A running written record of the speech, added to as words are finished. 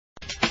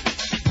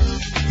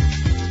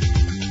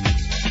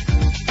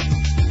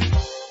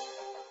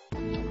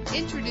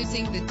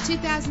Introducing the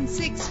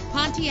 2006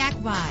 Pontiac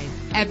Vibe.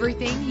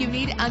 Everything you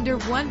need under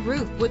one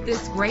roof with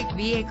this great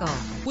vehicle.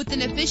 With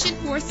an efficient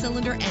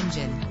 4-cylinder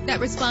engine that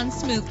responds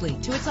smoothly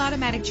to its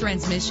automatic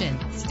transmission.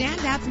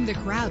 Stand out from the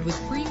crowd with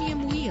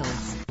premium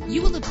wheels.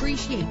 You will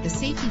appreciate the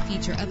safety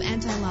feature of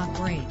anti-lock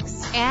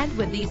brakes. And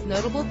with these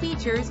notable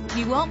features,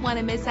 you won't want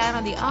to miss out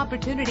on the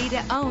opportunity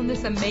to own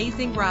this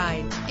amazing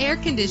ride. Air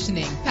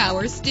conditioning,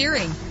 power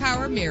steering,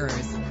 power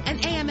mirrors, an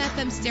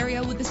AM/FM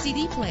stereo with a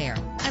CD player,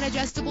 an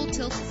adjustable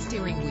tilt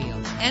steering wheel.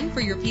 And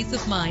for your peace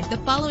of mind, the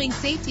following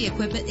safety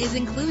equipment is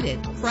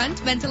included: front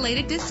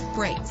ventilated disc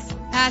brakes,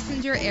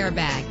 passenger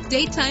airbag,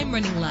 daytime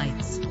running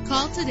lights.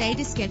 Call today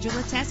to schedule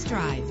a test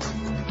drive.